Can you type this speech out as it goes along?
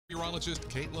Meteorologist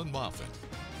Caitlin Moffitt.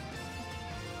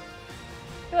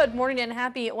 Good morning and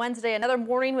happy Wednesday. Another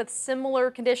morning with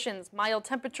similar conditions. Mild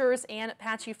temperatures and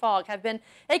patchy fog have been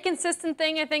a consistent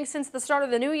thing, I think, since the start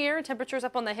of the new year. Temperatures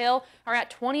up on the hill are at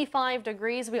 25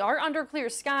 degrees. We are under clear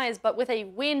skies, but with a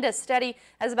wind as steady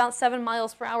as about 7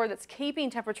 miles per hour that's keeping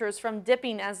temperatures from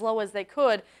dipping as low as they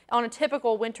could on a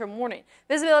typical winter morning.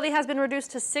 Visibility has been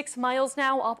reduced to 6 miles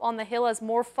now up on the hill as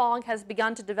more fog has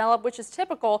begun to develop, which is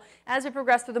typical as we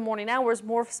progress through the morning hours.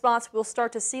 More spots will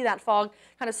start to see that fog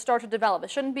kind of start to develop. It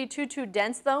shouldn't be too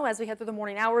dense though as we head through the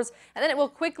morning hours, and then it will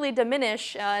quickly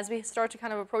diminish as we start to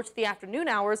kind of approach the afternoon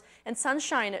hours, and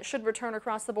sunshine should return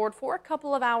across the board for a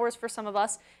couple of hours for some of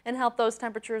us and help those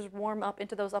temperatures warm up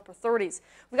into those upper 30s.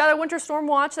 We've got a winter storm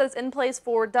watch that's in place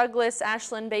for Douglas,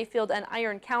 Ashland, Bayfield, and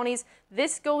Iron counties.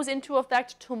 This goes into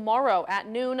effect tomorrow at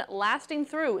noon, lasting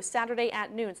through Saturday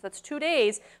at noon. So that's 2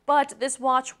 days, but this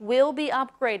watch will be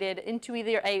upgraded into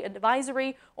either an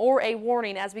advisory or a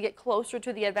warning as we get closer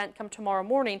to the event come tomorrow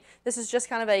morning. This is just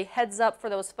kind of a heads up for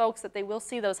those folks that they will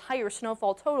see those higher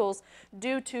snowfall totals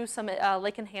due to some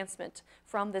lake enhancement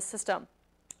from this system.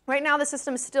 Right now, the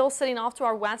system is still sitting off to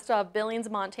our west of Billings,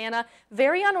 Montana.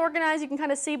 Very unorganized, you can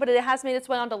kind of see, but it has made its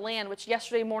way onto land, which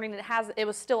yesterday morning it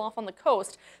was still off on the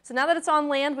coast. So now that it's on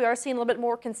land, we are seeing a little bit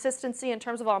more consistency in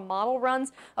terms of our model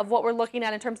runs of what we're looking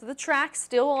at in terms of the track.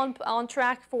 Still on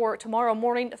track for tomorrow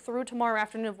morning through tomorrow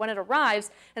afternoon of when it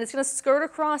arrives, and it's going to skirt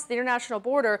across the international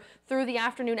border through the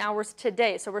afternoon hours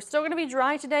today. So we're still going to be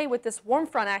dry today with this warm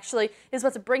front. Actually is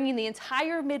what's bringing the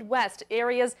entire Midwest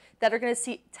areas that are going to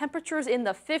see temperatures in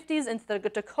the 50s into the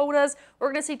Dakotas.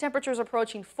 We're going to see temperatures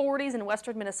approaching 40s in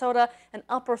western Minnesota and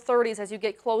upper 30s as you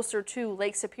get closer to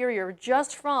Lake Superior,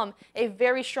 just from a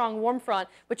very strong warm front,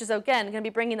 which is again going to be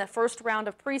bringing the first round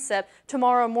of precip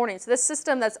tomorrow morning. So this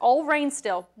system that's all rain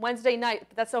still Wednesday night,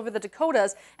 but that's over the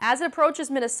Dakotas. As it approaches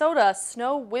Minnesota,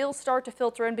 snow will start to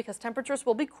filter in because temperatures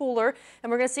will be cooler,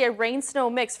 and we're going to see a rain-snow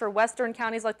mix for western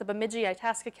counties like the Bemidji,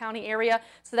 Itasca County area.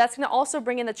 So that's going to also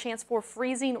bring in the chance for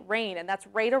freezing rain, and that's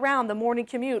right around the morning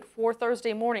commute for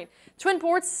Thursday morning. Twin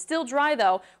Ports still dry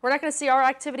though. We're not going to see our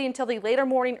activity until the later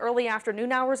morning, early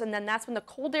afternoon hours, and then that's when the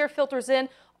cold air filters in.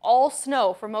 All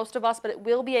snow for most of us, but it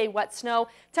will be a wet snow.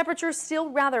 Temperatures still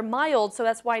rather mild, so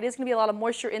that's why it is going to be a lot of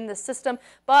moisture in this system.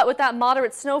 But with that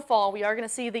moderate snowfall, we are going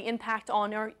to see the impact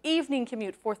on our evening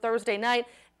commute for Thursday night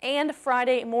and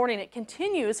Friday morning. It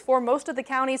continues for most of the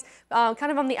counties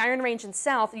kind of on the Iron Range and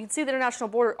south. You can see the international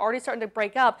border already starting to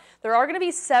break up. There are going to be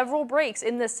several breaks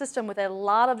in this system with a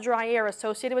lot of dry air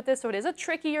associated with this, so it is a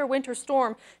trickier winter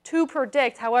storm to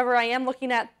predict. However, I am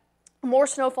looking at more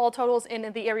snowfall totals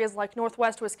in the areas like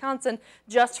northwest Wisconsin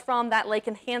just from that lake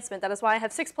enhancement. That is why I have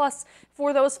 6+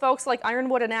 for those folks like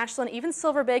Ironwood and Ashland. Even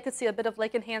Silver Bay could see a bit of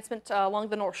lake enhancement along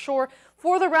the North Shore.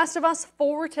 For the rest of us,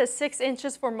 4 to 6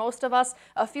 inches for most of us.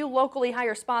 A few locally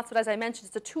higher spots, but as I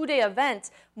mentioned, it's a 2-day event,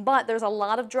 but there's a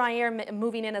lot of dry air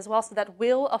moving in as well, so that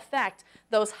will affect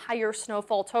those higher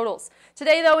snowfall totals.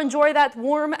 Today, though, enjoy that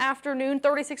warm afternoon.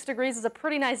 36 degrees is a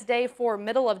pretty nice day for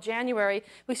middle of January.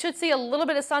 We should see a little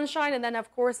bit of sunshine, and then,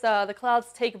 of course, the clouds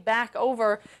take back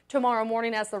over tomorrow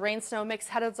morning as the rain-snow mix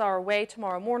heads our way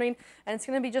tomorrow morning. And it's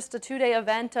going to be just a 2-day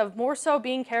event of more so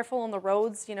being careful on the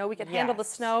roads. You know, we can handle the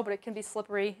snow, but it can be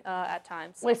slippery at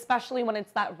times. Well, especially when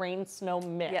it's that rain-snow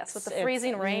mix. Yes, with the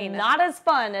freezing rain. Not as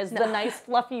fun as the nice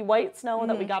fluffy white snow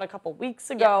that we got a couple weeks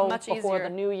ago before the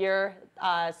new year.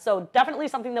 So definitely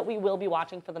something that we will be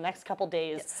watching for the next couple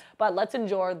days. Yes. But let's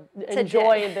enjoy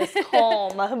this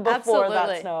calm before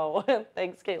that snow.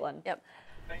 Thanks, Caitlin. Yep.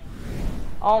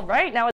 All right, now